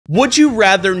Would you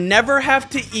rather never have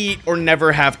to eat or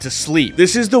never have to sleep?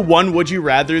 This is the one would you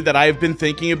rather that I have been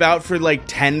thinking about for like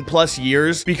 10 plus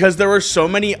years because there are so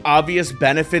many obvious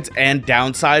benefits and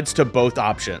downsides to both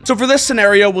options. So for this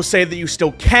scenario, we'll say that you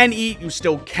still can eat, you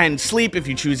still can sleep if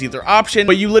you choose either option,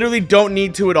 but you literally don't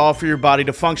need to at all for your body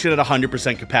to function at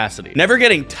 100% capacity. Never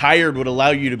getting tired would allow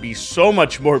you to be so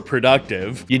much more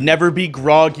productive. You'd never be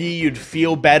groggy, you'd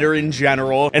feel better in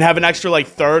general, and have an extra like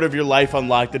third of your life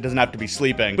unlocked that doesn't have to be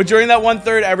sleeping. But during that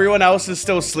 1/3, everyone else is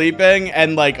still sleeping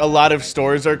and like a lot of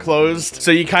stores are closed.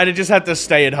 So you kind of just have to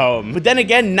stay at home. But then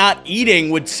again, not eating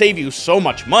would save you so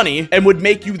much money and would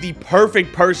make you the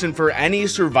perfect person for any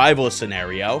survival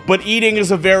scenario. But eating is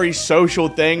a very social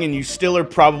thing and you still are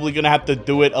probably gonna have to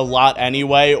do it a lot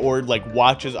anyway, or like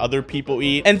watch as other people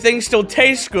eat. And things still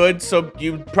taste good, so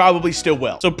you probably still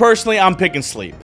will. So personally, I'm picking sleep.